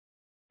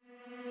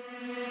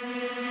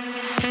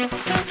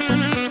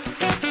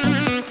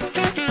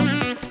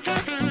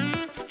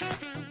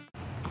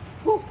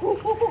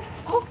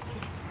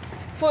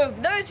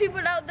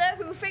people out there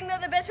who think they're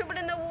the best people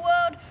in the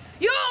world,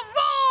 you're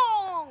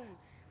wrong!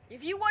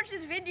 If you watch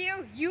this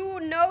video, you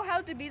know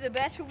how to be the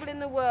best people in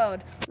the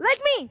world.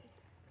 Like me!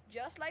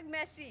 Just like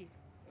Messi.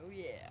 Oh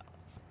yeah.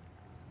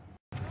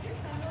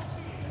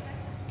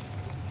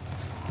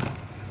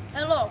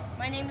 Hello,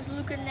 my name is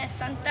Lucas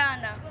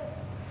Santana.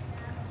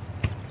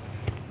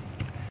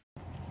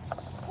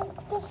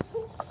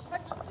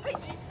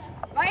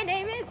 My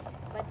name is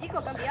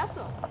Batico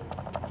Cambiaso.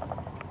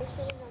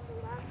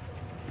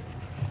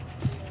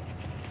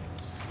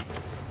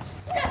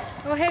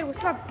 Oh hey,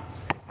 what's up?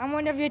 I'm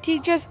one of your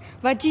teachers,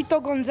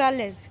 Vajito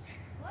Gonzalez.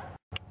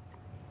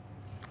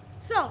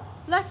 So,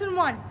 lesson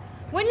 1.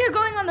 When you're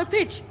going on the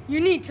pitch, you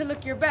need to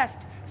look your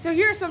best. So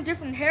here are some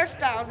different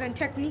hairstyles and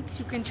techniques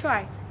you can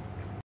try.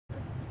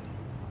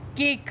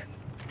 Geek.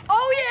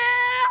 Oh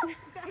yeah!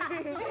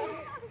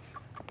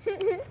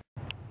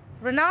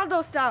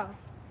 Ronaldo style.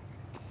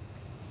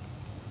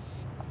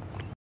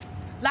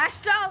 Last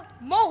style,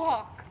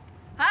 Mohawk.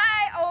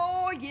 Hi!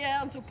 Oh yeah,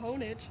 I'm so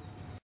Polish.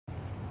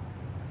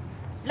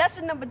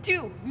 Lesson number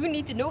 2, you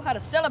need to know how to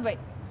celebrate.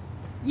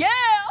 Yeah!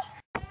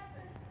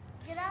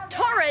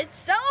 Torres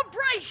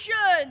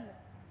celebration!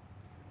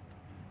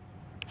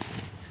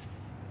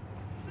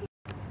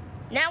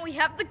 Now we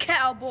have the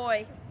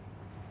cowboy.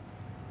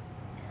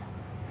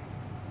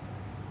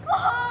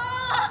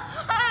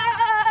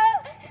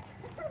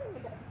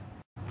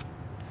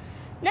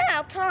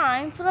 Now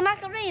time for the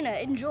Macarena.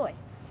 Enjoy.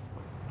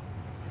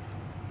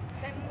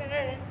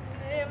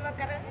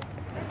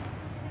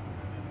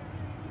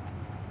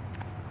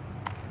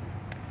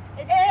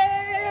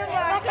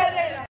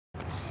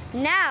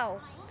 Now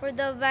for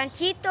the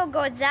Vanchito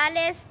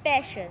Gonzalez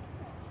special.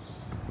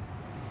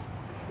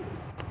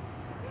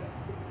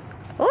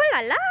 Oh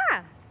la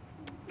la!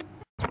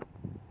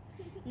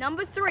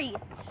 Number 3,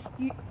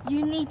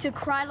 you need to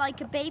cry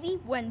like a baby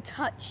when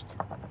touched.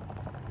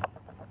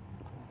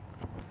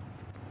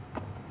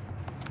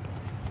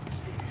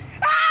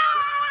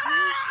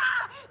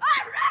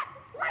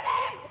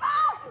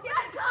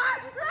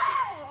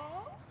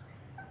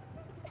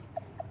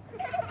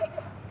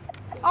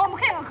 Oh, I'm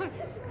okay.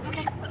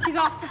 Okay, he's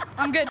off.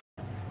 I'm good.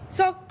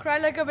 So, cry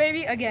like a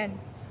baby again.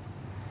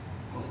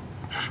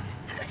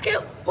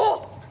 Skill.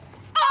 Oh!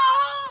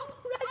 Oh!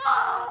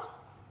 Oh!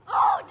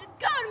 Oh!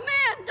 God,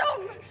 man,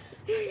 don't!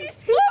 He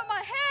swore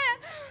my hair.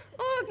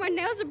 Oh, look, my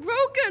nails are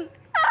broken.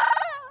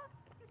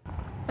 Ah!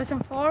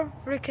 Lesson 4,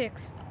 free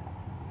kicks.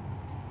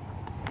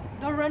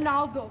 The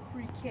Ronaldo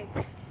free kick.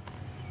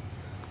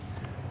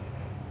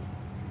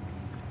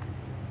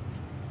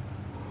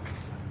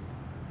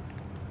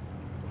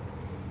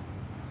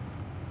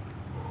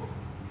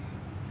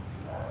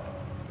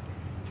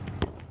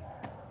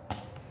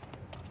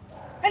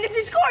 And if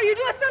you score, you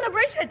do a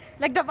celebration,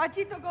 like the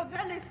Vachito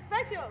Gonzalez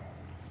special.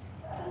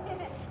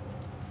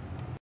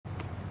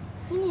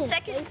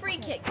 Second free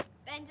kick.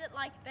 Bend it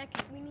like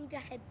Beckham. We need a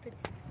head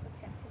protector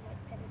like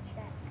Petr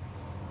Cech.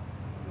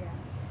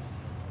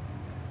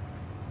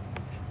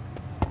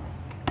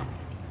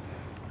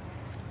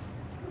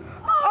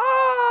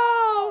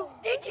 Oh!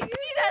 Did you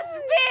see that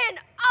spin?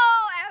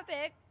 Oh,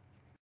 epic.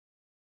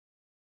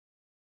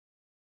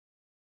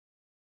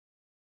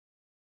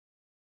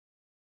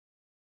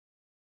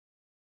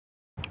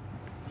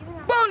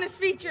 Bonus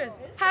features.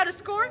 How to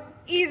score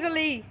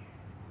easily.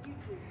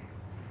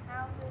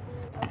 How to be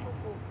a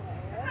football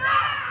player.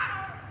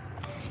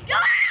 Go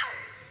out!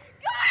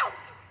 Go!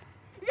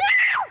 No!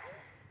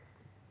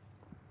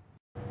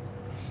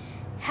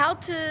 How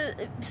to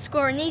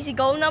score an easy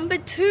goal. Number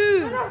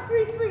 2. No,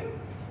 free.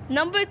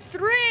 Number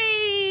 3.